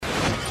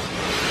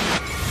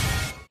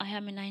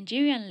am a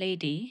Nigerian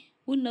lady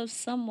who knows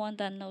someone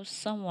that knows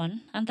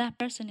someone, and that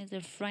person is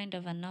a friend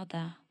of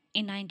another.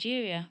 In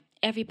Nigeria,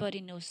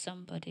 everybody knows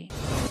somebody.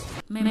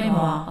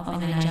 Memoir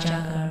of a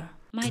Nigerian girl.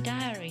 My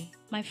diary,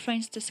 my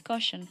friend's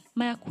discussion,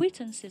 my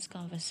acquaintances'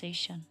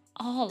 conversation,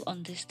 all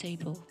on this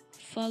table.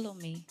 Follow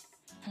me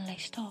and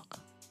let's talk.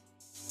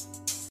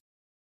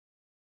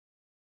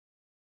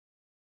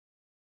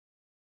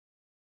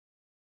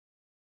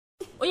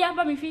 Oh yeah,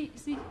 but if you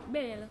see,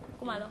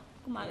 come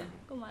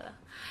on.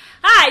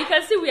 Hi, you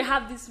can see we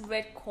have this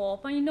red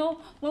cup, and you know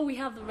when we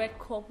have the red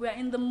cup, we are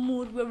in the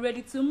mood, we're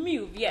ready to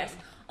move. Yes.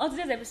 On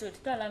today's episode,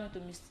 don't allow me to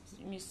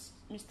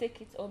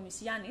mistake it or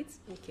misyan it.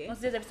 Okay. On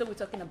today's episode, we're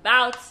talking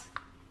about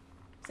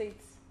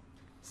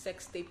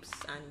Sex tapes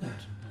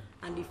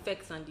and the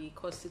effects and the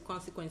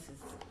consequences.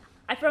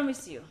 I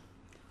promise you,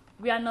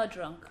 we are not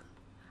drunk.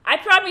 I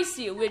promise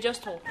you, we're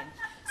just talking.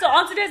 So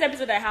on today's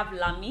episode, I have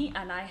Lami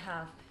and I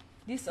have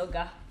this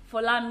Oga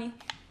for Lami.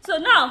 So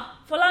now,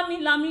 for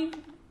Lami,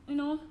 you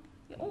know,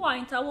 who are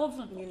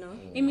interwoven. You know.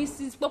 In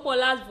Mrs.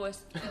 Popola's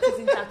voice, it is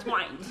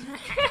intertwined.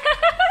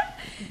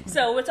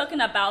 So we're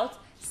talking about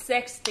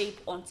sex tape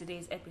on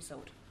today's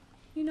episode.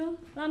 You know,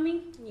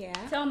 Lami, Yeah.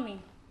 tell me,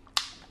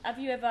 have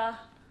you ever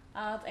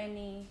had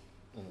any,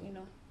 you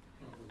know?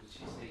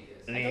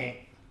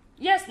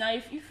 Yes, now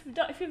if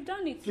you've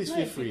done it, Please no,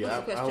 feel if free. you-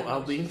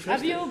 I'll be interested.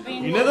 Have you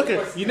been? You never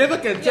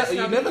can tell.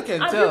 You never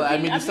can Have tell. you I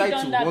been- may have you decide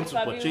done to that want to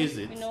before? Have purchase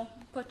you, it. You know,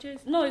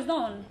 purchase? No, it's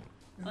not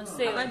on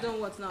sale. Have I done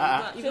what now?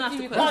 Ah. You don't have to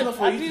That's question. not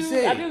for you to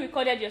say. Have you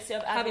recorded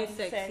yourself Having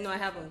having sex? No, I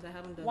haven't. I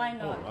haven't done Why it.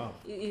 not? Oh wow.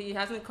 It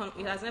hasn't come.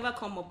 It has never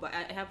come up. But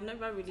I have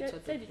never really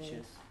thought Say of the it.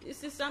 truth.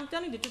 It's just, I'm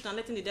telling the truth and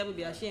letting the devil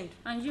be ashamed.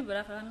 And you,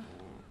 brother Farano?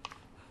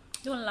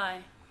 Don't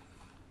lie.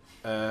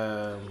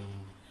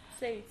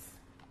 Say it.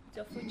 With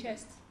your full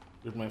chest.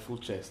 With my full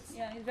chest.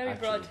 Yeah, it's very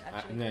broad,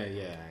 actually. No,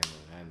 yeah,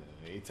 I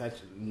know. It's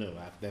actually no.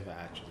 I've never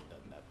actually done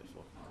that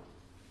before.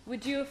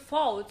 Would you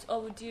fault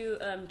or would you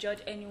judge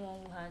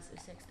anyone who has a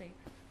sex tape?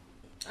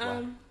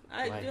 Why?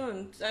 I Why?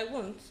 don't. I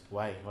won't.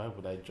 Why? Why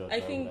would I judge? I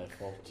Why think. would I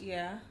fault?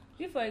 Yeah.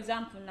 You, for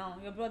example, now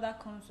your brother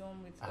comes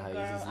home with a It's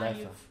girl, his and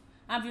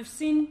life, you've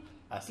seen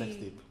A sex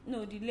tape.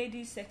 No, the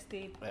lady's sex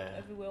tape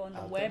everywhere on the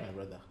I'll web. tell my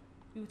brother.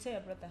 You would tell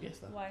your brother. Yes,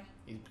 sir. Why?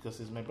 Because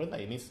he's my brother.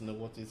 He needs to know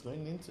what he's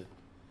going into.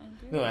 And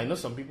you- No, I know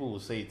some people will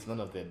say it's none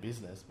of their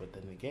business, but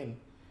then again,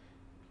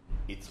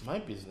 it's my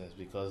business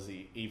because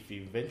if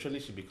eventually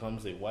she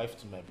becomes a wife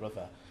to my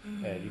brother,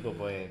 you go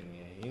boy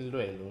and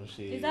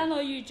Is that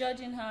not you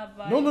judging her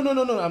by?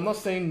 No. I'm not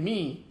saying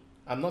me.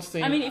 I'm not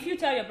saying. I mean, if you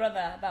tell your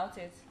brother about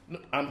it, No,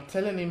 I'm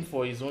telling him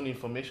for his own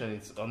information.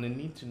 It's on a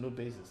need-to-know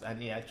basis,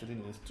 and he actually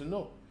needs to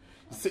know.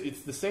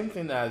 It's the same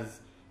thing as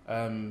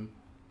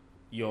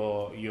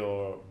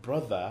your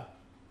brother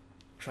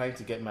trying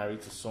to get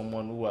married to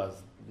someone who has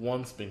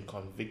once been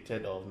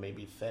convicted of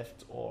maybe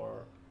theft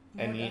or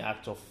any Murder.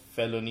 act of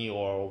felony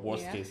or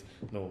worst Yeah. case.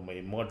 No,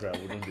 a murderer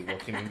wouldn't be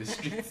walking in the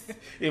streets.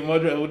 A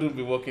murderer wouldn't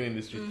be walking in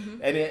the street.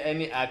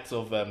 Any act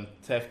of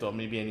theft or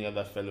maybe any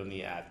other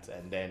felony act,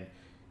 and then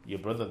your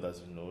brother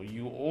doesn't know,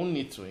 you own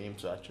it to him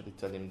to actually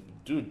tell him,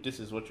 dude, this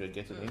is what you're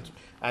getting into.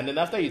 And then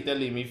after you tell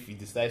him, if he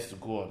decides to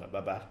go on,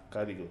 baba,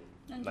 carry go.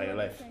 and Like your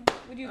what do you life. think?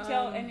 Would you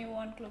tell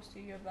anyone close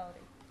to you about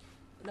it?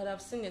 That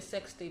I've seen a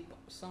sex tape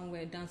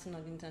somewhere dancing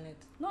on the internet.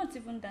 Not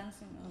even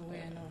dancing. Oh,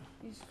 yeah, I know.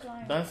 He's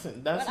flying.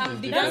 Dancing But is the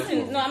different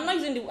dancing. from- No, I'm not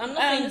using the. I'm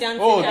not Um, saying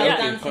dancing. Oh, I'm okay,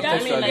 dancing. I mean,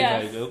 contextually, like,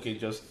 yes. okay,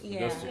 just to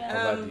Yeah.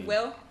 cover the...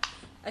 Well,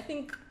 I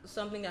think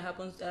something that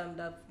happens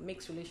that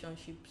makes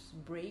relationships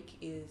break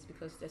is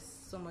because there's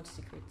so much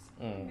secrets,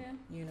 Mm. Yeah.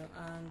 you know,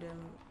 and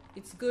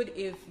it's good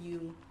if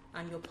you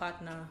and your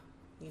partner,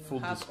 you know, Full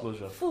have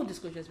disclosure. Full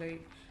disclosure is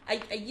very.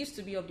 I used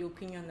to be of the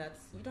opinion that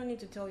you don't need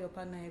to tell your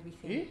partner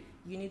everything. Eh?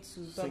 You need to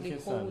probably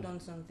Sinking hold sand. on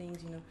some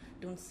things, you know.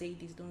 Don't say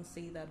this, don't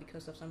say that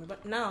because of something.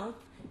 But now,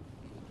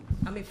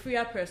 I'm a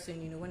freer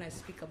person, you know. When I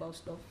speak about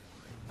stuff,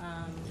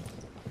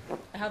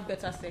 I have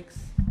better sex.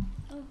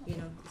 You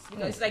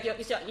know, it's like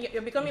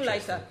you're becoming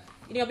lighter.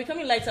 You know, you're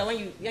becoming lighter when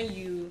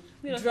you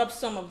drop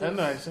some of I those.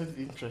 know, I said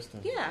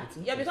interesting. Yeah, It's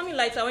you're interesting. becoming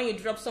lighter when you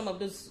drop some of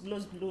those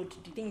load,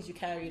 the things you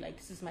carry. Like,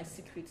 this is my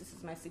secret. This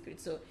is my secret.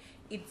 So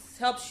it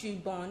helps you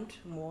bond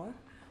more.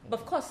 But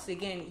of course,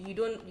 again,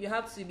 you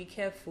have to be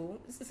careful.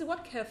 This is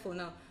what careful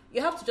now.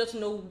 You have to just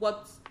know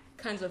what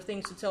kinds of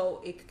things to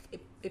tell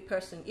a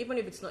person, even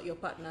if it's not your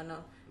partner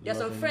now. There are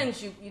some Loving.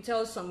 friends you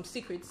tell some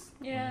secrets.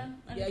 Yeah.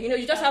 and Yeah, you know,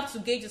 you just have to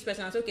gauge this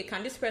person and say, okay,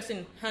 can this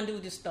person handle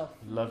this stuff?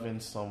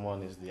 Loving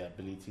someone is the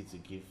ability to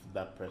give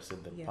that person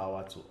the Yeah.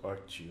 power to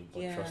hurt you,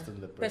 but Yeah. trusting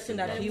the Person person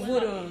that not he to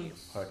wouldn't.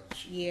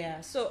 hurt you. Yeah.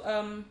 So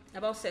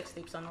about sex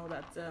tapes and all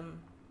that,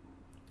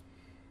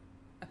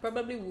 I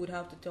probably would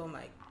have to tell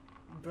my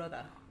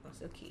brother. I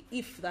say, okay,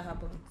 if that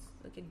happens,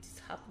 okay,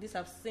 this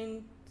I've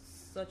seen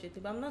such a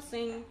tape. I'm not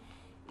saying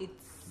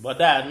it's. But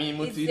that, I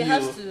mean, It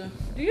has to.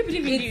 Do you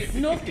believe in the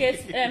no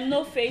case,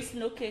 no face,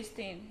 no case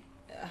thing?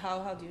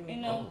 How do you mean?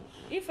 You know,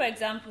 if for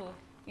example,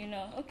 you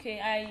know,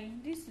 okay,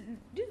 this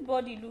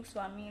body looks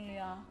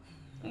familiar.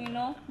 You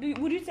know,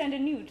 would you send a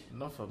nude?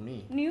 Not for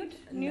me. Nude?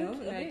 No, A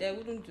bit? I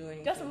wouldn't do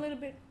anything. Just a little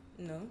bit.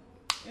 No.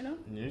 You know?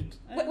 Nude?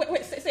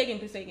 Wait. Say again,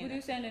 please. Say Would you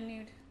again. send a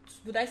nude?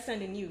 Would I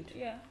send a nude?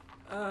 Yeah.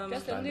 Just a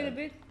Standard. little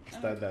bit.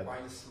 Standard. Why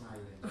are you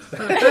smiling?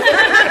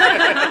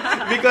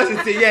 Because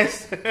it's a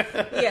yes.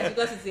 Yes,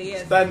 because it's a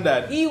yes.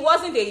 Standard. He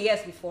wasn't a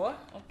yes before.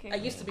 Okay. I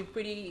used to be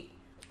pretty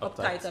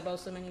uptight about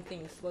so many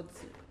things, but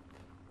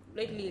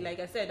lately, like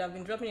I said, I've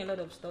been dropping a lot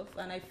of stuff,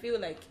 and I feel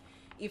like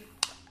if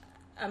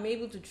I'm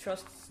able to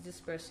trust this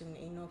person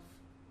enough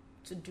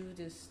to do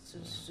this,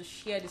 to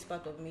share this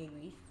part of me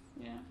with,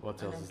 Yeah.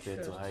 What And else I'm is there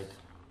to sure. hide?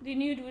 The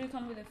nude will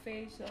come with a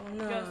face or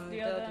no, just the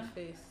without other,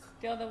 the face,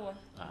 the other one.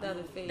 without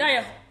the face,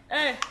 Daya.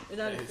 Hey.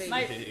 without the face.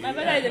 My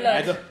brother is a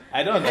lot.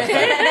 I don't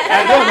understand.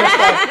 I don't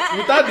understand.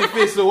 Without the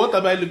face, so what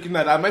am I looking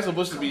at? Am I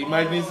supposed to be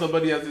imagining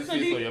somebody else's So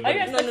face do on your are you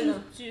body? expecting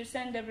No. to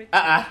send everything?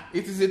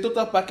 It is a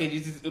total package.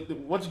 It is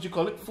what did you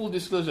call it? Full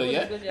disclosure, Full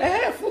yeah?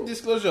 disclosure. Full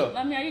disclosure.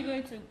 Mami, are you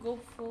going to go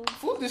full?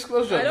 Full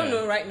disclosure. I don't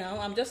man. know right now.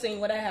 I'm just saying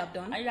what I have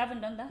done. You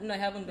haven't done that? No, I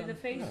haven't With done. the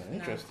face? Oh,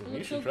 interesting. It You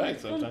looks should so try good.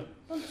 it sometime.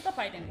 Don't stop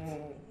hiding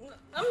it.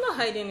 I'm not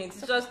hiding it.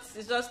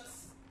 It's just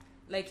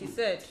like you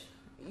said.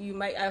 You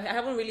might. I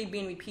haven't really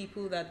been with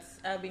people that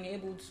I've been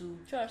able to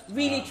Trust.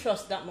 really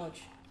trust that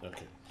much.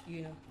 Okay.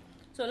 You know.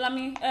 So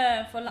Lami,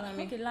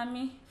 Lami. okay,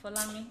 Lami for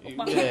Lami.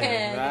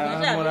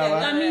 Yeah.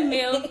 Lami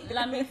male,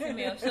 Lami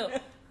female. So,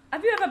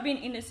 have you ever been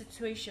in a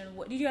situation?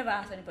 Did you ever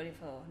ask anybody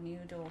for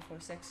nude or for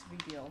sex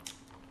video?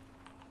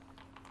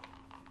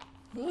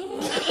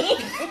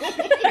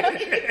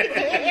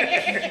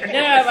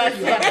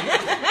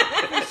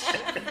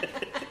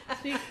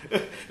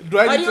 Do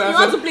I Or need you to answer?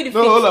 want to plead the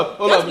No, fifth? hold up.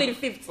 You want to plead the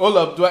fifth? Hold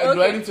up. Do I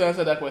Okay. need to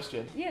answer that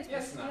question? Yes,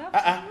 Yes, you ma'am.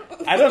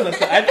 have. I don't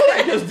understand. I thought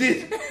I just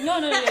did. No,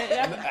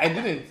 yeah. I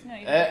didn't. No,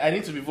 you I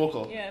need to be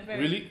vocal. Yeah, very.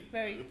 Really?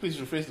 Very. Please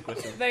rephrase the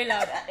question. Very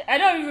loud. I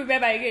don't even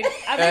remember again.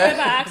 Have you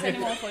ever asked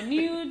anyone for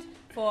nude,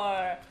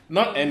 for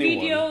Not anyone.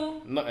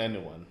 video? Not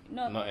anyone.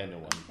 No. Not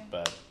anyone. Okay.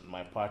 But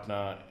my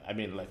partner. I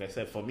mean, like I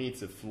said, for me,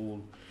 it's a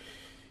full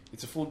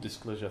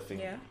disclosure thing.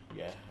 Yeah.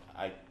 Yeah.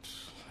 I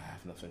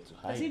have nothing to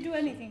hide. Does he do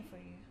anything for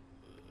you?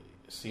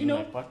 See, You know,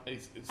 my partner.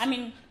 I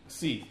mean,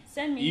 See,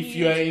 send me. if nude.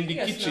 you are in the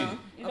Yes, kitchen,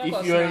 now. Of if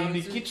course you are now, in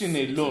the to- kitchen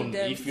to alone,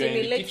 them if you are in the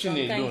stimulate kitchen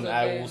some kinds alone, of,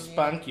 I will yeah.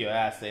 spank your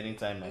ass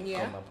anytime I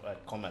Yeah.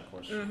 come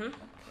across. Mm-hmm.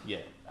 Yeah,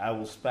 I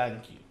will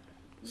spank you.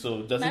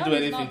 So does My it do own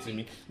is anything not to big.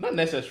 me? Not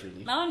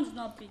necessarily. My own is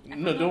not big.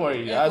 No, don't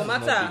worry. Yeah, Ours no is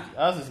not matter. big.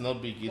 Ours is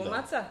not big No either.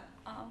 matter.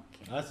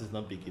 Okay. Ours is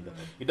not big either.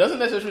 It doesn't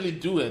necessarily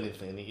do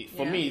anything.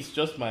 For Yeah. me, it's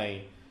just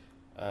my.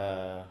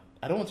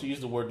 I don't want to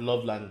use the word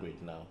love language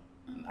now.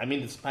 I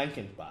mean the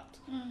spanking part.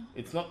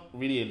 It's not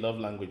really a love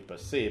language per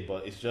se,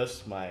 but it's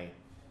just my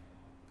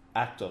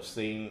act of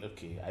saying,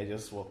 okay, I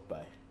just walked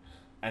by.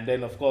 And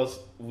then, of course,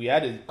 we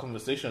had a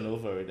conversation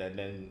over it, and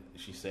then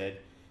she said,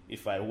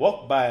 if I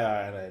walk by her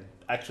and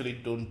I actually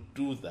don't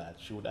do that,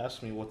 she would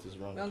ask me what is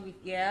wrong. Wrong with,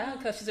 yeah,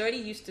 because she's already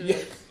used to Yeah.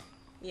 it.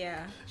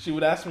 Yeah. She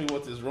would ask me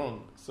what is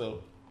wrong.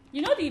 So,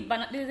 You know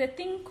there's a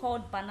thing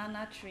called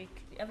banana trick.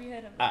 Have you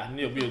heard of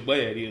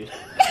it?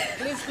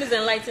 Please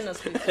enlighten us,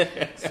 please.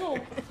 So,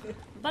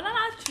 banana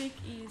trick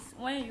is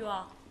when you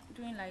are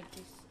doing like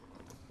this.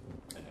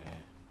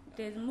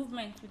 There's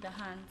movement with the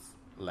hands,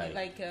 like,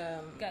 Like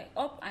okay,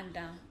 up and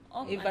down,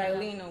 up a and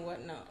violin down. or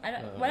whatnot. I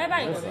don't, whatever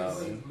it what's is.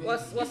 that?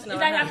 What's in It's our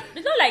like hand?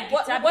 it's not like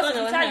What- guitar. what's because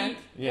in our guitar hand?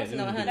 you- yeah, What's in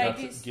our hand? Like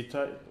this.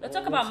 guitar. Let's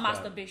talk about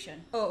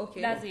masturbation. Oh,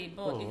 okay. That's it,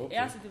 but Oh, it okay.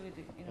 has to do with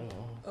it. You know.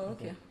 Oh,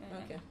 okay. Yeah.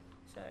 Okay.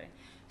 Sorry.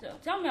 So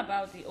tell me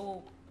about the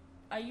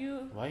Are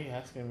you? Why are you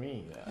asking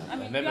me? I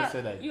mean, never you,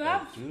 said I. you I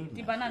have do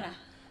the that. banana.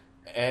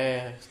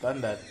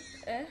 Standard.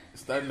 Eh?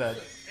 Standard.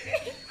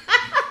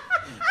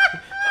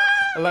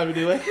 Allow me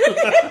to wait.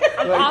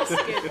 I'm asking.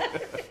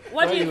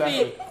 What Why do you you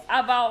think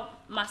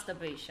about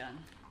masturbation?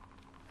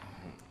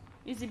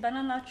 Is the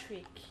banana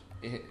trick?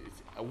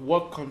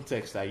 What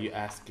context are you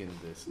asking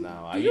this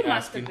now? Are Do you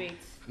asking? masturbate?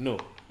 No.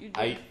 You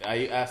do. Are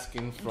you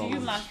asking Do from? you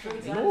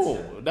masturbate?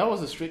 No, that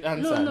was a straight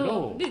answer.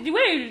 No. The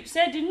way you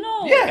said it,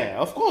 no. Yeah,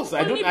 of course.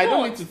 I Only don't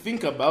both. need to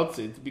think about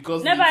it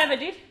because Never ever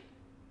did.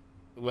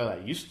 well, I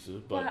used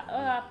to, but What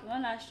happened?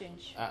 When has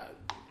changed?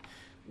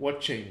 what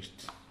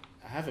changed?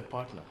 I have a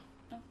partner,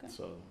 Okay.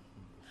 so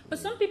But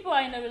some people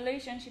are in a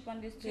relationship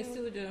and they They still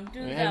still do. do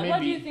Yeah, that. What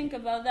do maybe. you think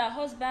about that?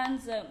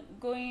 Husbands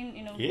going,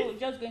 Yeah.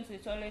 just going to the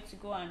toilet to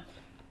go and,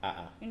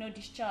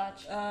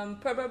 discharge.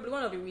 Probably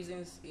one of the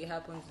reasons it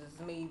happens is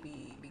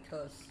maybe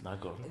because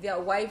not good. their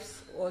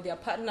wives or their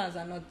partners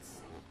are cannot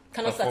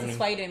Performing-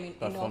 satisfy them enough.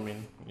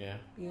 Performing, yeah.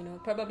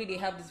 Probably they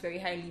have this very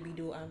high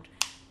libido and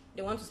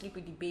they want to sleep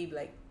with the babe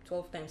like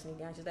 12 times in a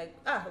day. And she's like,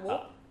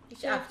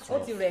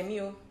 what's the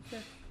renew?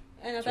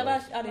 And I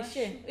thought,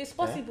 it's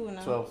possible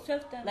now. 12.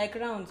 12 times. Like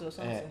rounds or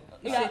something.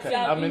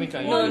 Yeah, How many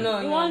can you No, do? no,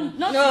 You no. want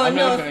not No, How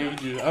no. many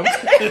can you do?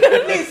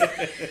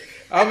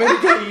 How many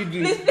can you do?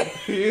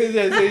 You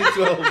just say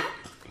 12.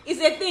 It's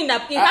a thing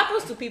that it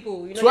happens to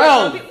people. 12?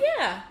 Some people-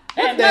 yeah.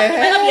 What the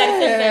might not be at the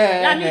same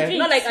time. Yeah, me hell? drink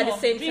Not like at the small,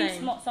 same drink time.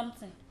 small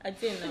something. I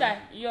didn't So know. that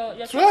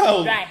your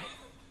 12? dry.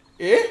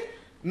 Eh?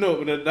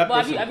 No, that But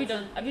person. have you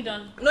done? Have you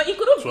done No, it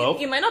couldn't.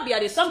 12? It might not be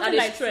at a something at a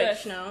like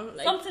stretch 12? now.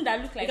 Like, Something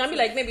that looks like it can be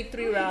like maybe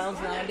 3 rounds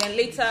now, and then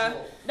later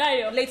that.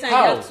 in the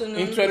How? afternoon.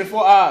 In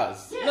 24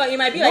 hours. No, it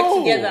might be No.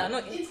 like together. No,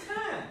 It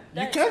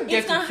can. You can't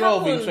get to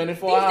 12 in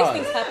 24 These hours.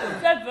 things happen.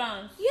 12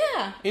 rounds.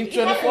 Yeah. In it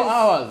 24 happens.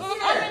 hours.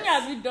 How many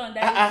have you done?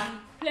 That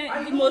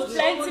I the know most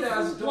someone that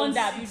has plentiful done one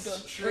that have you 6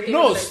 done? straight,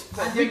 No,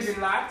 and then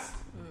relaxed,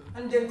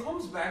 and then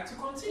comes back to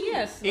continue.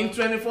 Yes. in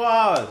 24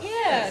 hours.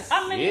 Yes.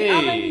 How many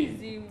is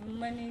the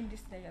money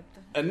this thing you have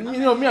done? And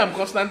you know me, I'm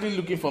constantly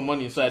looking for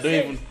money, so I don't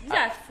even. These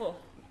are 4.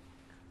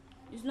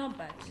 It's not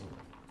bad.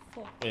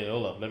 4. Wait,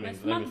 hold up. Let My me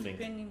smart think.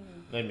 training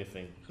me. Let me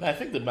think. No, I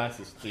think the max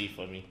is 3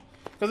 for me.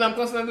 Because I'm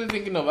constantly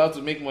thinking of how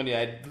to make money.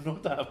 I do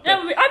not have.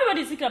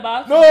 Everybody's thinking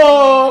about.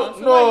 No, So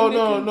why no, you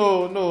no, making-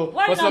 no, no.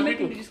 Why For not some making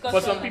people, the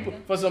discussion like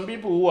that? for some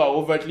people who are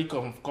overtly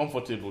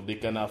comfortable, they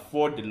can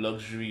afford the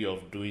luxury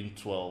of doing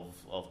 12,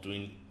 of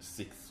doing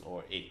 6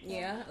 or 8.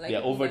 Yeah. They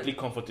are overtly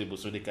comfortable,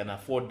 so they can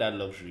afford that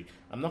luxury.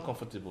 I'm not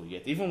comfortable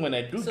yet. Even when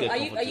I do So get are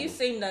comfortable. you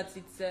saying that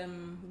it's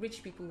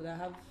rich people that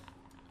have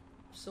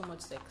so much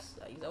sex?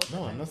 Is that what No,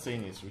 you're I'm saying? not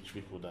saying it's rich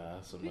people that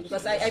have so much.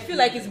 Because I feel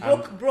like it's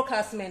broke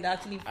ass men that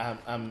actually I'm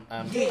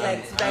do it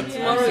like I'm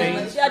tomorrow.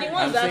 saying- They are the ones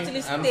I'm that saying-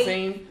 actually I'm stay.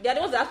 saying- They are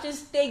the ones that actually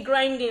stay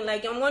grinding.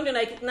 Like I'm wondering,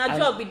 like, now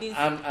job with this.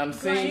 I'm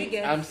saying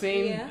Grind. I'm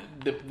saying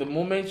Yeah. the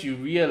moment you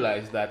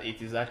realize that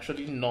it is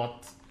actually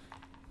not,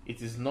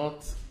 it is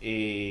not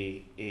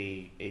a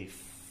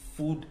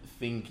food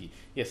thingy.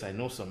 Yes, I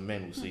know some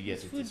men will say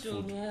yes, it is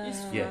food.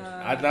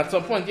 Yeah, at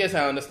some point, yes,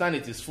 I understand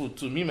it is food.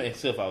 To me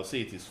myself, I will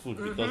say it is food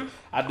because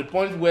at the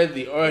point where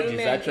the urge is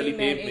Amen, actually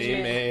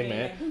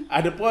amen.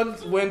 at the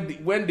point when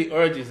the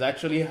urge is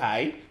actually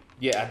high,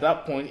 yeah, at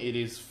that point it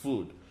is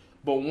food.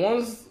 But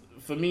once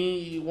you've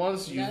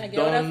there are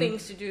done other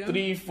things to do.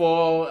 3,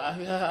 4,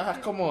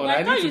 come on, Well,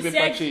 I thought need you to pay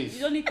said purchase.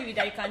 it's only 3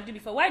 that you can do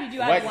before. Why did you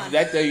Why add 1?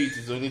 did I tell you it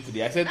is only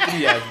 3? I said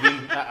 3 has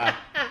been.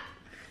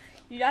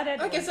 You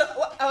added Okay, 1. so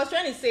what I was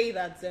trying to say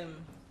that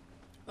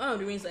one of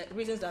the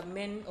reasons that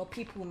men or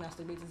people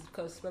masturbate is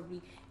because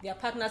probably their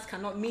partners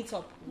cannot meet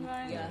up with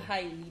Right. their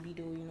high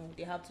libido. You know,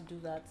 they have to do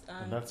that,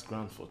 And and that's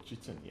ground for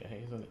cheating, yeah,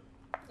 isn't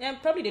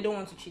it? probably they don't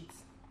want to cheat.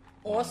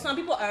 Or some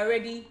people are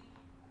already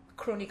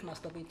chronic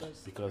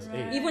masturbators, Because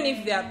Right. hey, even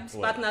if their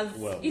Well, partners.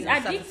 well, It's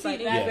yeah. addictive, It's right?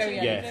 very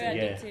Yeah, addictive. very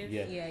addictive.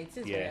 Yeah, it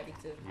is very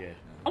addictive. yeah.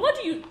 And what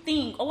do you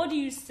think, or what do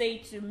you say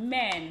to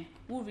men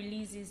who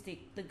releases the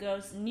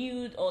girl's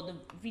nude or the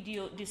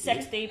video, the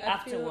sex tape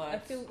afterwards? I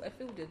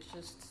feel they're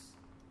just.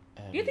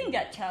 Do you think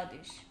they're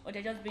childish or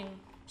they're just being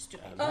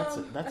stupid? That's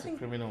I a think-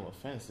 criminal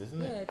offense, isn't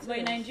Yeah, it? it's But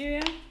in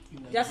Nigeria,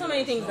 there are so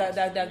many things that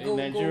go In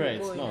Nigeria,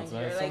 go it's in not.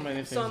 Nigeria. There's so Like many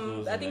things some,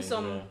 goes I in think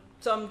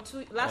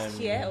Nigeria. last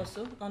year or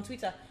so on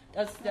Twitter,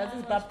 there's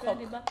this Babcock.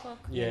 You know,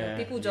 Yeah,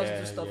 people just yeah,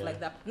 do stuff yeah. like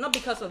that,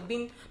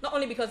 not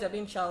only because they're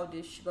being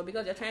childish, but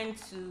because they're trying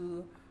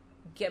to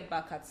get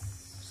back at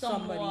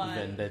somebody. Someone.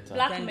 Vendetta.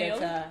 Blackmail.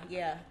 Vendetta,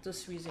 yeah,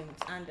 those reasons,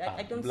 and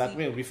I don't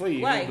Blackmail. Before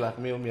you Why? even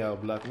blackmail me, I'll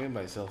blackmail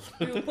myself.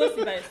 You will post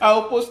it by yourself.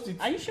 I'll post it.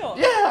 Are you sure?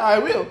 Yeah, I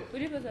will.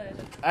 Would you post it by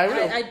yourself? I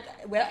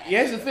will. well,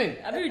 Here's the thing.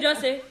 I mean, you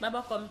just say,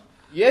 Baba, come.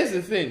 Here's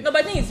the thing. no,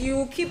 but the thing is,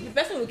 the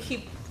person will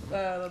keep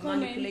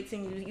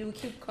manipulating you. You will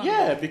keep coming.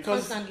 Yeah,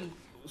 because constantly.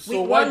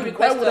 so With why one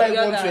request would or I the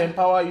want other. to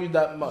empower you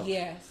that much?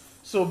 Yes.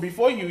 So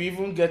before you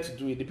even get to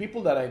do it, the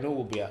people that I know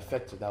will be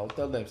affected. I will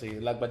tell them, say,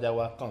 like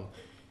Bajawa, come.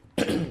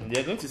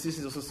 They're going to see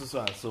so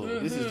and so.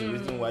 This is the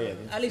reason why you're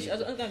going to Alicia, see I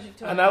was it. going to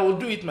tell And you. I will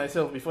do it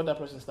myself before that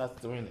person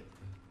starts doing it.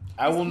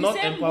 I will The not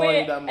same empower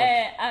way, you that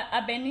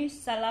much. Abeni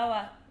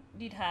Salawa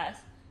did hers.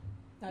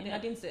 I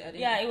didn't say. I didn't.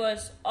 Yeah, it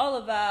was all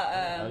over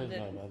I didn't know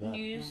the about that.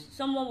 news.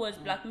 Someone was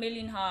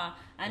blackmailing her,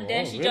 and Oh,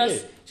 then she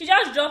really?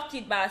 just dropped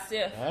it by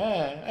herself.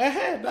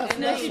 That's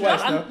And then wise she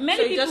dropped, now. and many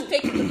So you people, just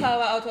take the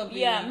power out of the.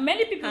 yeah,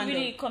 many people handle.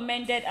 really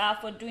commended her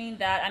for doing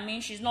that. I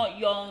mean, she's not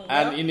young.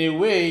 And in a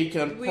way, it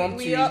can We- prompt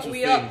we you are- into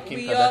we fame are- Kim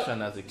we are-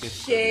 Kardashian as a case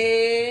study.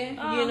 Share,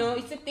 you know,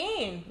 it's a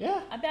thing. Yeah.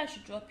 I bet I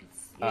should drop it.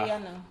 Yeah,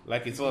 now.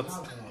 Like it's what?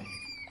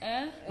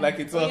 Eh? Like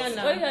it's Oh, what? yeah,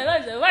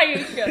 now. Why are you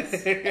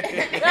shocked?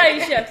 Why are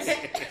you shocked?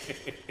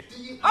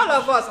 All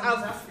of us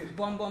have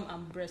bum bum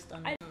and breast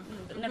on.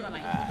 Never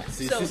mind.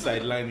 See, So-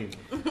 sidelining.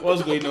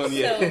 What's going on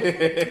here?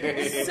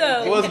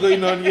 So, What's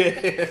going on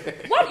here?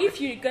 what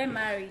if you get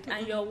married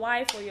and your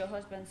wife or your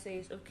husband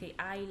says, "Okay,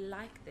 I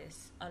like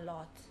this a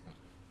lot."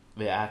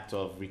 The act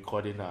of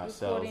recording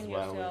ourselves Recording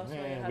while yourselves while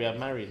you're we are having-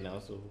 married now,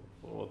 so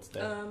what's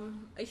that?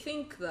 I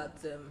think that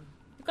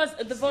Because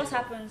a divorce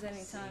happens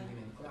anytime.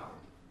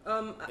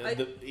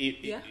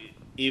 yeah.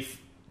 If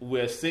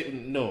we're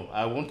saving, no,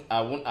 I won't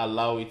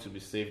allow it to be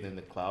saved in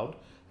the cloud.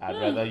 I'd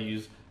rather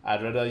use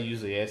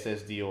a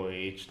SSD or a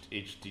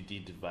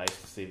HDD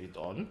device to save it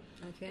on,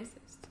 Okay.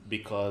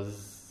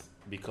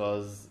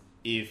 because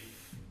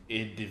if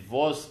a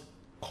divorce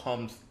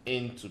comes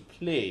into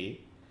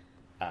play,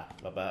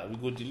 Baba, we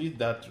go delete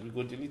that.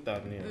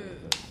 Yeah.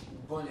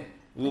 Burn it.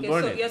 We'll Okay,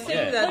 burn so it. you're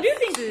saying yeah. that But do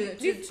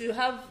you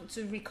think-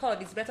 to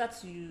record, it's better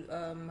to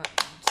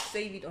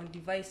save it on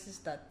devices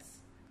that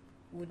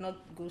would not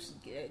go Go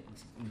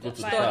to the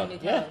store cloud. in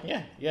the cloud.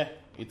 Yeah.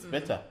 It's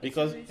better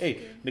because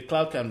the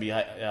cloud can be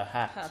hacked.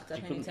 Hacked at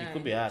It any could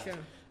time. be hacked. Sure.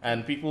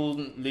 And people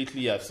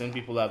lately, I've seen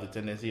people have the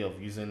tendency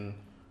of using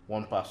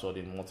one password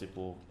in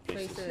multiple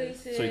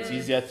places. So it's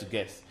easier to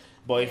guess.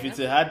 But if Yeah. it's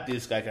a hard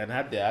disk, I can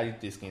have the hard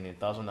disk in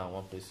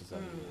 1,001 places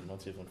and you will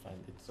not even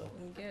find it. So,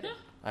 You get it.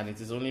 and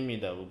it is only me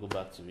that will go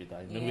back to it.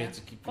 I know where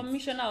to keep it.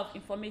 Commissioner of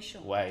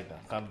Information. Why now?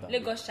 Calm down.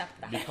 Lagos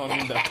chapter. Be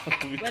coming down.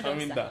 Be Well done,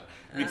 coming sir. down.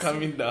 Be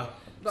coming down.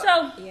 But,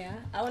 So- yeah,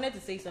 I wanted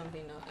to say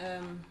something now.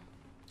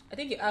 I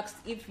think you asked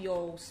if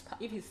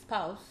if his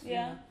spouse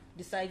Yeah.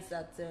 decides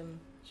that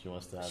She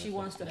wants to have she it.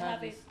 wants to Have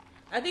have it. this.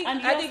 I think And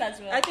I yours think as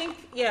well.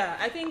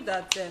 I think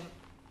that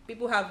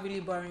people have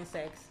really boring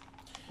sex.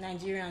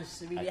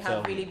 Nigerians really I tell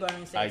have really you.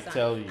 boring sex. I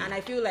tell you. And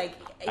I feel like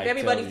if I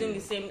everybody's tell doing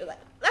you. the same, like,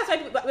 that's why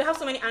we have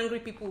so many angry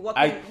people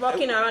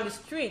walking around the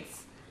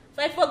streets.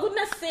 So like, for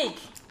goodness sake,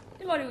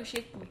 Nobody will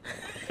shake me.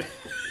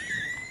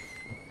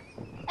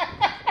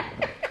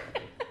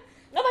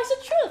 no, but it's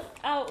the truth.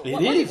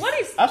 It is. What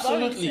is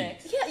Absolutely. boring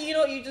sex? Yeah,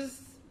 you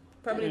just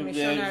probably Yeah,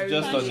 missionary.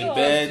 just on the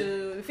bed,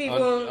 If we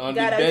even on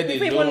the gather, bed if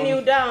we even alone.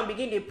 kneel down,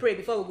 begin to pray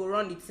before we go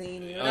run the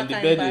thing. You know, On that the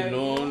kind bed of barrier.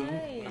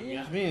 alone.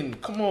 Yeah. I mean,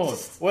 come on.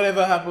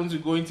 Whatever happens to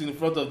going to the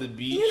front of the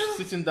beach, You know,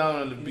 sitting down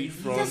on the beach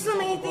front. There's so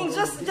many things.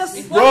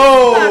 Just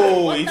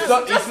Bro,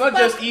 it's not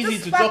just easy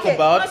to talk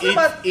about. It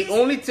It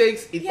only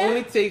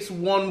takes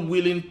one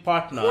willing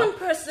partner One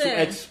person.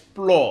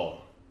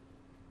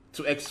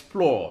 to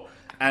explore.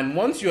 And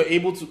once you're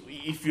able to,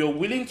 if you're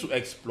willing to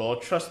explore,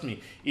 trust me,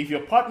 if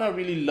your partner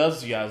really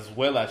loves you as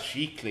well as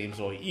she claims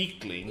or he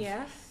claims,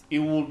 Yes. it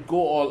will go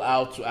all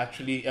out to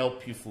actually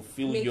help you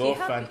fulfill Make your it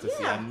happen.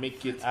 fantasy Yeah. and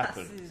make it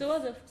happen. So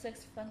what's the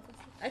sex fantasy?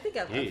 I think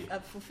Hey.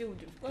 I've fulfilled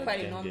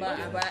quite a number,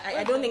 Yeah. but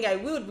I don't think I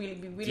would really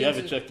be willing have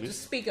a to checklist?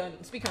 speak on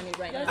it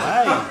right Just-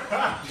 now.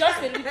 Why? Just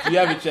a little. Do you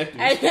have a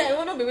checklist? I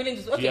will not be willing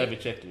to. Do you have a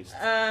Okay. checklist?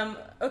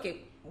 Okay.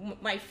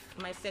 My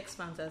sex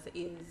fantasy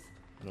is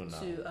No, no.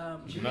 to Do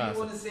you No, really answer.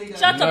 want to say that?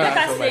 Shut No, up, answer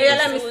better my say Yeah, it.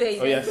 let me say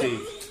Oh it. yeah, say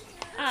it.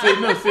 Say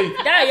it. No, say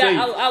it. That, Say yeah, it.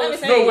 I will Let me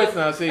say No, it. wait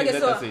now. Say it. Okay,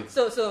 Let her say it.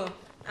 so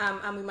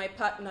I'm with my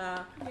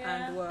partner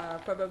Yeah. and we're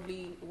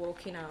probably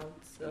walking out.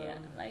 Yeah,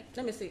 like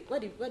Let me see. Where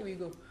do we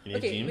go? In a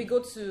Okay, gym? we go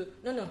to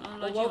no. On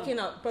We're Lodge walking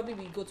out. Probably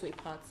we go to a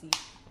party,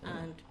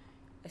 and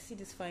I see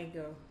this fine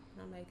girl,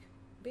 and I'm like,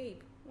 babe,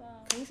 wow.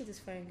 can you see this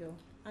fine girl?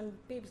 And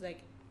babe's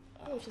like,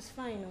 oh, she's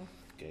fine. Oh.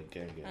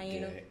 And, you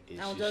know,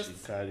 I'll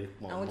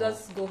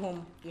just go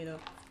home. You know.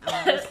 And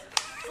I'll just-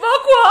 Fuck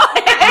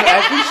what?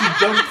 I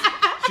think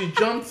she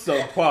jumped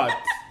some part.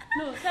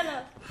 No, tell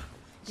her.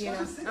 you know,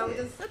 I'll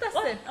just. That's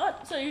What? it.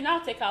 What? So you now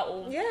take her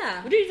home?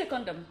 Yeah. Would you use a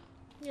condom?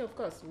 Yeah, of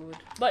course we would.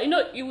 But you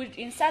know, you would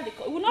inside the.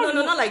 You would not. No,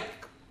 remove- not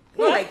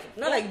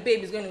like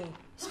babe is going to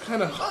It's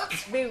kind of hot.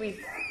 be with.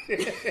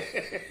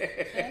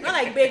 Not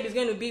like babe is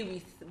going to be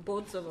with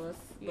both of us,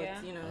 but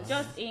Yeah. you know.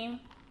 Just him,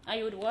 and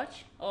you would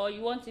watch, or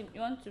you want him.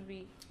 You want to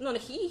be. No,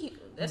 he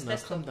let's Now,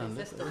 stop calm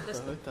this. down. Let's stop. Let's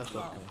stop. Let her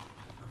talk.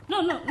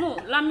 No.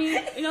 Let me.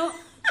 You know,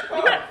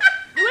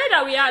 the way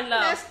that we are now.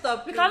 Let's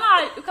stop. You please.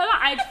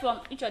 cannot hide from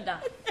each other.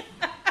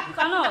 You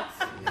cannot.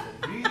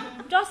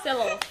 Just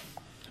tell us.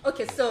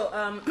 Okay, so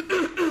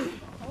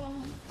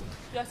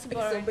Just so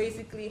boring.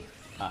 basically,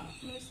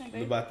 Listen, The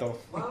babe. baton.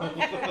 Well,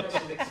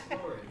 she's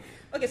exploring.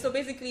 okay, so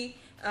basically,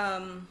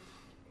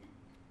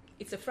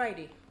 it's a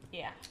Friday,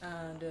 Yeah.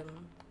 and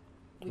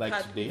Like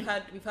today?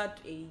 we've had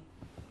a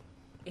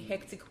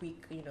hectic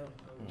week. You know,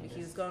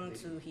 he's gone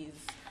to his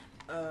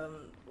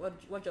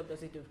what job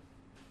does he do?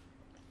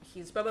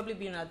 He's probably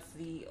been at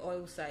the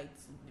oil site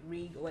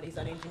rig, or he's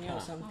an engineer or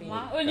something.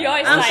 Mama, on the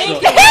other I'm side.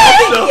 thinking,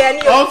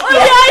 yeah,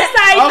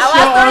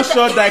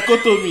 Offshore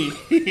dichotomy.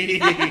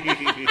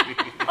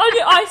 On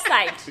the other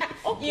side.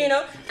 Okay. you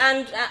know,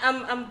 and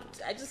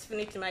I just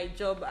finished my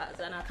job as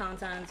an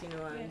accountant, you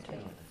know, and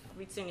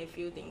written a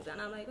few things, and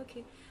I'm like,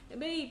 okay,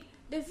 babe,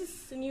 there's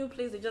this new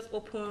place that just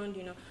opened,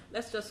 you know,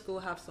 let's just go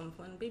have some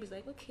fun. Baby's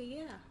like, okay,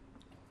 yeah,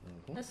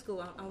 let's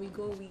go, and we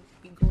go and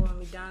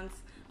we dance,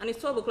 and it's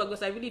 12 o'clock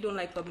because I really don't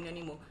like clubbing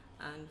anymore,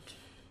 and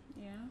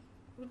Yeah.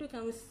 we do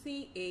can we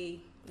see a,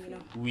 you know,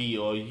 We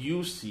or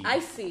you see. I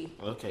see,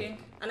 Okay.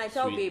 and I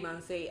tell Sweet. babe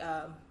and say,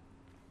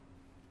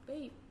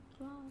 babe,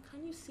 well,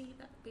 can you see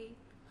that, babe?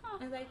 I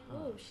was like,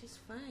 oh, she's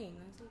fine.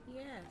 I was like,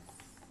 yes.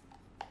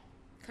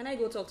 Can I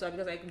go talk to her?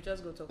 Because I could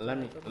just go talk to her.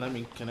 Let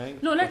me, can I?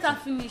 No, let her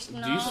finish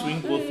now. Do you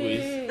swing both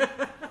ways?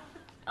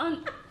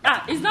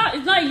 It's not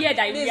here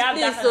that we Please, have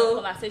that please, kind of oh.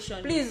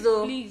 conversation. Please,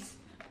 oh. Please,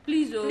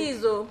 oh.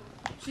 Please, oh.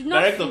 She's not.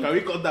 Director, can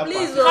we cut that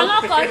Please, part? oh.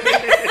 Cannot cut.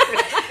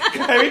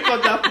 Can we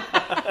cut that part?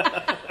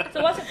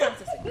 So what's your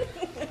fantasy?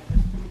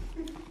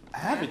 I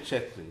have a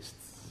checklist.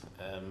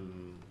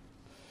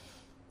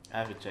 I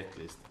have a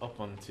checklist up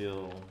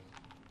until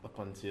a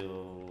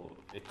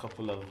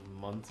couple of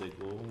months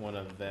ago. One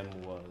of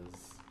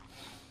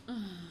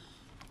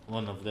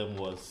them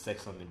was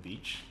sex on the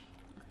beach,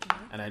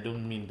 and I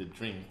don't mean the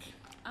drink.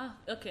 Ah,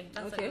 okay,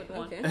 that's Okay, a good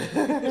one.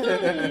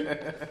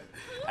 okay.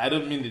 I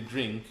don't mean the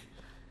drink,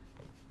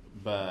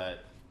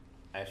 but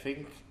I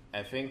think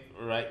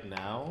right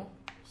now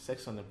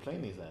sex on the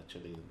plane is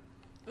actually.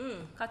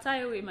 Qatar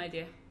Airways, my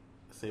dear.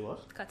 Say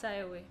what? Qatar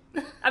Airways.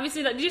 Have you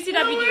seen that? Did you see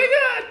that video?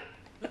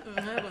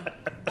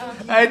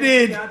 I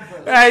did.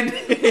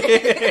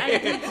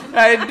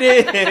 I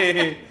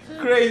did.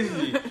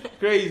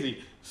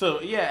 Crazy.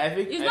 So yeah, I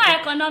think It's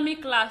not economy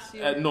class.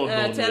 no.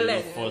 Tell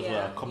us. First,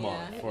 Yeah, come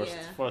on, yeah.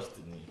 first.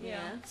 Yeah.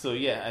 So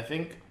yeah, I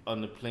think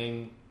on the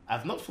plane,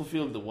 I've not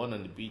fulfilled the one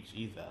on the beach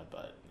either,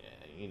 but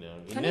you know,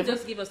 Can you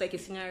just give us like a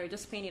scenario?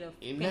 Just paint it up.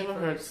 It Paint never for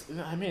hurts.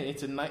 I mean,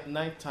 it's a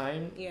night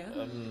time. Yeah.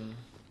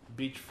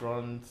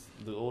 Beachfront,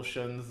 the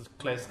oceans,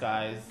 clear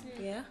skies.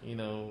 Yeah. You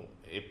know,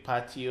 a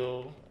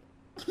patio.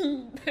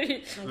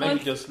 Let Let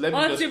me just stop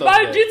Until there.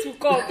 bandits will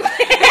come.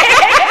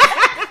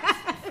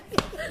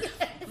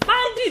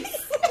 Bandits.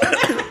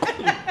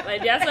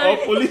 Like they're Or sorry.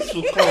 police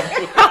will come.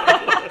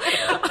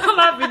 I'm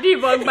happy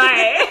to but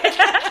bye.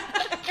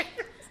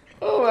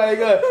 Oh my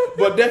god!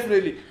 But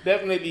definitely,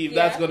 if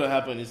that's Yeah. gonna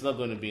happen, it's not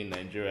gonna be in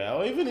Nigeria.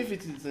 Or even if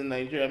it is in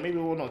Nigeria, maybe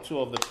one or two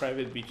of the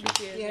private beaches.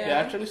 Yeah. There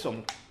are actually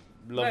some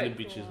lovely Very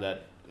beaches cool.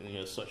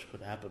 that such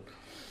could happen.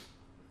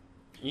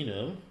 You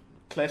know,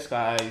 clear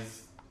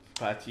skies,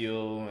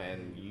 patio,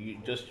 and you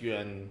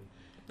and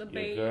The your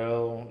babe.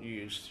 girl,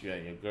 you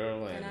and your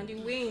girl, And on and the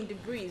wind, the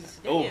breeze.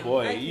 oh Damn,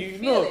 boy, I can you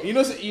feel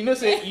know, it.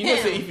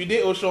 say if you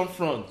did ocean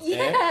front,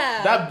 Yeah.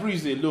 that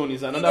breeze alone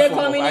is another They form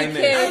of communicate.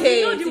 highness. And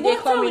you know, the They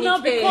water will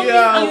not be communicate. coming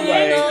Yeah, out. oh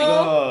my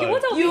god. The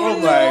water will be Oh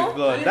coming my out.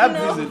 god, You that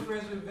know. breeze.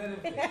 Friends with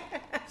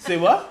benefits. Say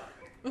what?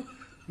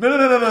 No.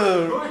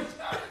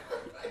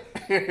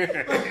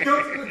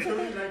 Don't look to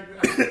me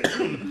like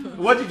that.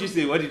 What did you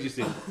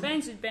say?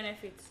 Friends with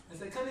benefits. I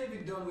said, can it be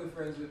done with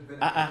friends with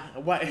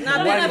benefits? Why?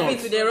 Now Why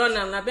benefits not? they run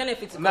now. Now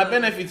benefits. Now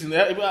benefits.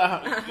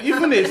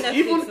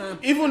 Even now.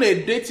 even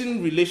a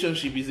dating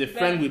relationship is a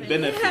friend with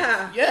benefits.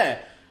 Yeah.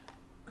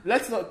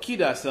 Let's not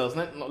kid ourselves.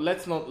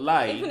 Let's not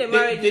lie. Even a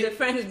marriage is a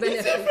friend with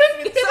benefits.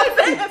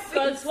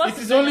 Because what's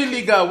It is only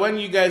legal when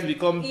you guys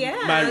become Yeah,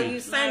 married. you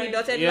sign the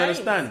dotted You lines.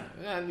 understand?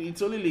 And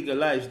it's only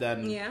legalized,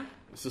 and Yeah.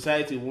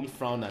 society won't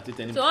frown at it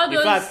anymore. So all In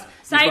those fact,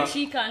 side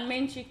chick and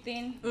main chick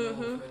thing.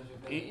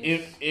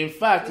 in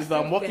fact, if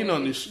I'm walking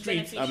on the street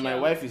Beneficial. and my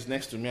wife is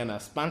next to me and I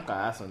spank her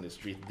ass on the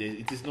street,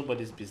 it is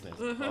nobody's business.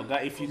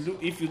 Okay,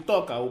 if you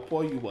talk, I will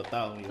pour you water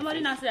on your Somebody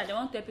face. now said that they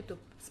want to to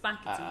spank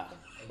it.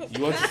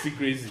 You want to see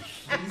crazy?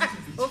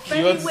 Oh,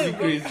 You want to see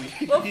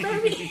crazy? Oh,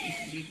 very.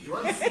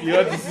 You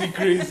want to see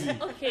crazy?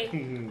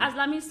 Okay, as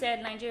Lami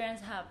said,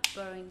 Nigerians have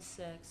boring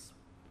sex.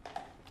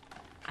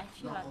 I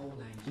feel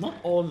like, Not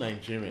all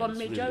Nigerians. but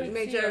majority,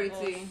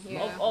 Majority, of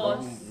yeah.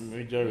 us,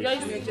 Majority.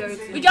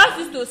 Majority. we just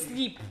used to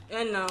sleep.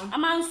 And now.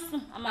 I'm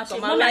a So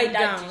my lie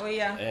down. Oh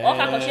yeah. Oh,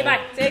 kakoshe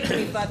báyìí. Take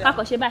me further.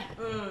 Kakoshe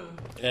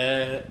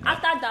báyìí.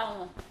 After that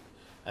one,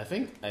 I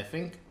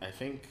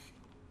think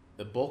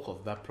the bulk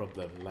of that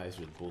problem lies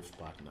with both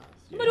partners.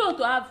 Yeah. nobody want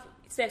to have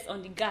sex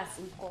on the gas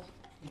in call.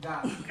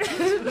 That.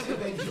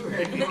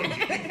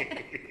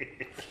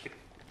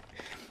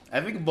 I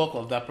think bulk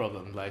of that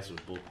problem lies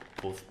with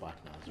both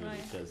partners, really,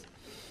 Right. because,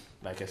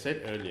 like I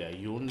said earlier,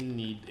 you only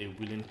need a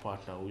willing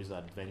partner who is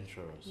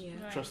adventurous. Yeah.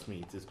 Right. Trust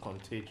me, it is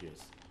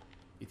contagious.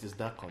 It is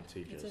that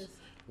contagious. It is.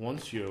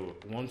 Once you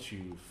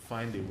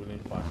find a willing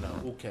partner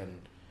who can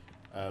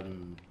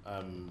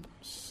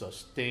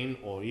sustain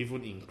or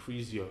even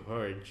increase your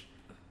urge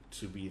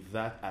to be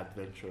that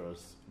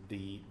adventurous,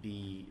 the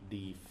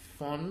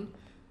fun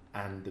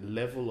and the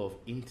level of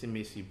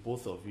intimacy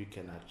both of you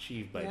can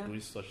achieve by Yeah.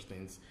 doing such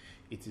things,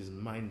 it is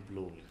mind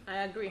blowing.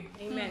 I agree.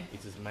 Amen.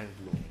 It is mind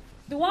blowing.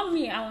 The one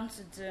me I want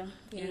to do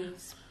Yeah.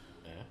 is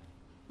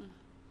Yeah.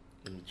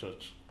 In the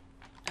church.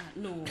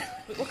 no.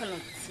 What kind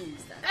of thing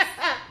is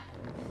that?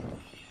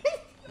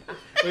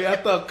 We are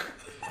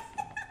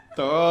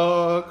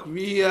talk.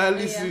 We are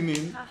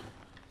listening.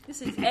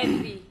 This is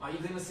heavy. Are you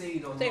going to say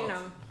it or Take not?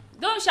 now.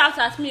 Don't shout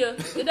at me.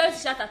 You don't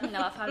shout at me in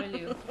our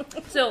family.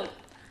 So,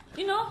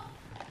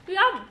 we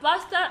have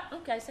bastard.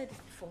 Okay, I said this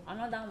before.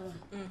 Another one.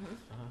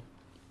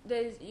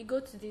 You go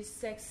to this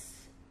sex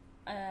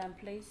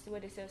place where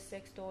they sell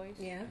sex toys.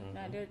 Yeah.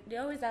 Now, they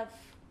always have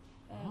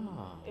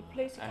a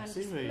place you I can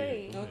see where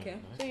display. you're going. Okay.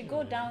 I So you see go Mm.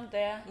 where down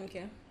there,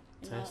 Okay.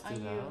 Test and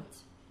it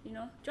you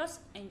out. just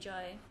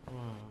enjoy.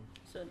 Wow.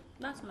 So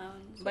that's my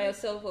own. By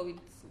yourself or with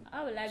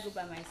How will I go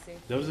by myself?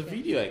 There was a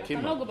video I I came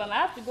cannot up. go by I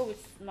have to go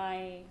with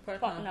my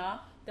Partner. partner.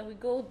 Then we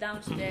go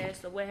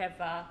downstairs or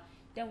wherever.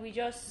 Then we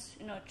just,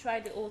 try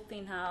the whole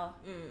thing out.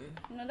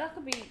 That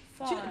could be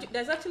fun.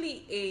 There's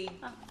actually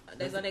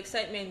there's an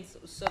excitement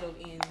sort of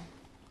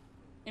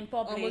In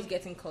public. almost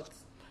getting caught.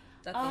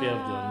 That Ah. thing. Fear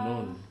of the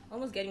unknown.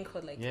 Almost getting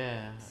caught like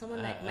Yeah. someone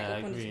I might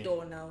open agree. this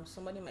door now.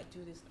 Somebody might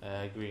do this.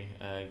 I agree.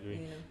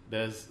 You know.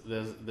 There's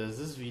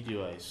this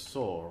video I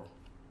saw.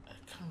 I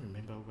can't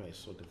remember where I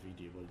saw the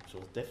video, but it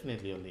was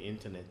definitely on the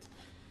internet.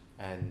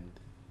 And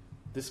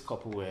this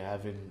couple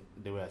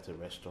they were at a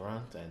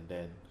restaurant, and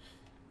then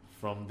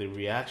from the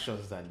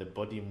reactions and the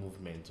body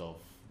movement of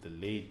the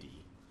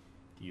lady,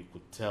 you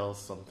could tell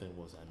something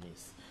was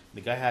amiss.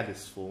 The guy had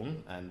his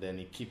phone, and then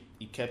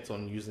he kept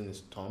on using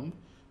his thumb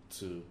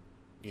to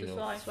To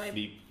swipe.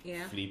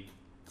 Yeah. flip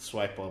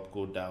swipe up,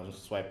 go down,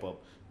 swipe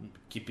up,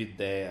 keep it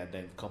there, and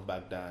then come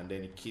back down, and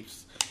then it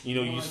keeps.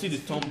 You see the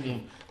thumb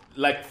move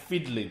like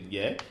fiddling.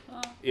 Yeah.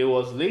 It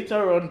was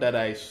later on that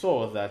I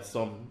saw that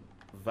some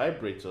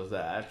vibrators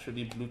are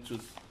actually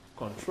Bluetooth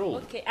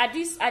controlled. Okay, at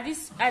this moment,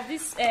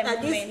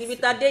 if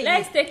it are there,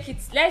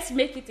 let's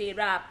make it a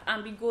wrap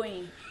and be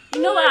going.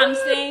 You know what I'm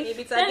saying? If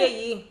it's a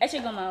day, Yes,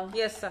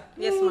 sir.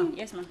 Yes, ma'am.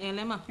 Yes, ma'am.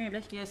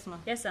 Yes,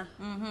 ma'am. Yes, sir.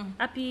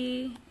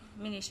 Happy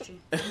ministry.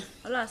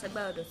 Allah has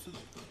about us.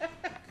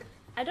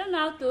 I don't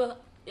know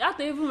how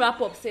to even wrap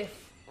up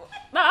safe.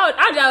 But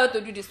how do I have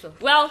to do this one?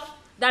 Well,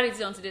 that is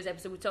it on today's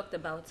episode. We talked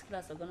about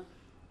class of Ghana.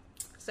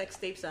 Sex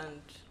tapes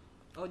and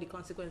all the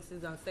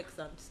consequences and sex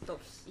and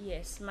stuffs.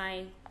 Yes,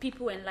 my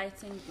people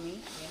enlightened me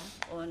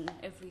on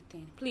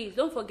everything. Please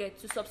don't forget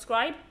to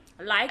subscribe,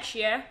 like,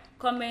 share,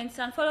 comment,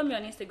 and follow me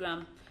on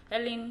Instagram,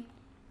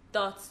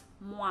 Helen.Moang,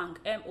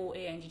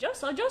 Moang.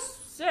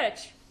 Just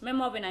search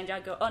Memo of a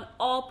Nigeria Girl on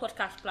all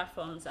podcast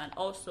platforms and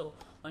also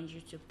on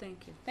YouTube.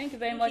 Thank you. Thank you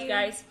very much,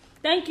 guys.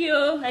 Thank you.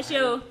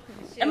 Eshe.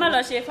 Emma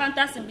Loshe,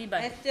 fantastic be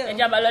back.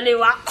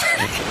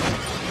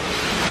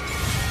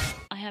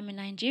 I am a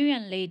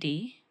Nigerian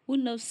lady who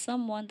knows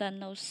someone that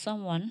knows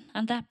someone,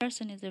 and that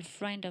person is a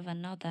friend of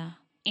another.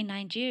 In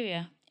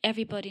Nigeria,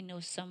 everybody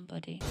knows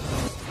somebody.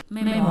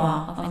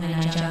 Memoir of a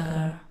Nigeria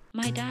Girl.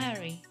 My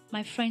diary,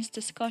 my friend's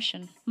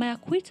discussion, my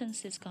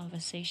acquaintances'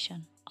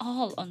 conversation,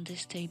 all on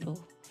this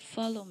table.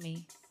 Follow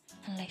me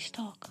and let's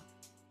talk.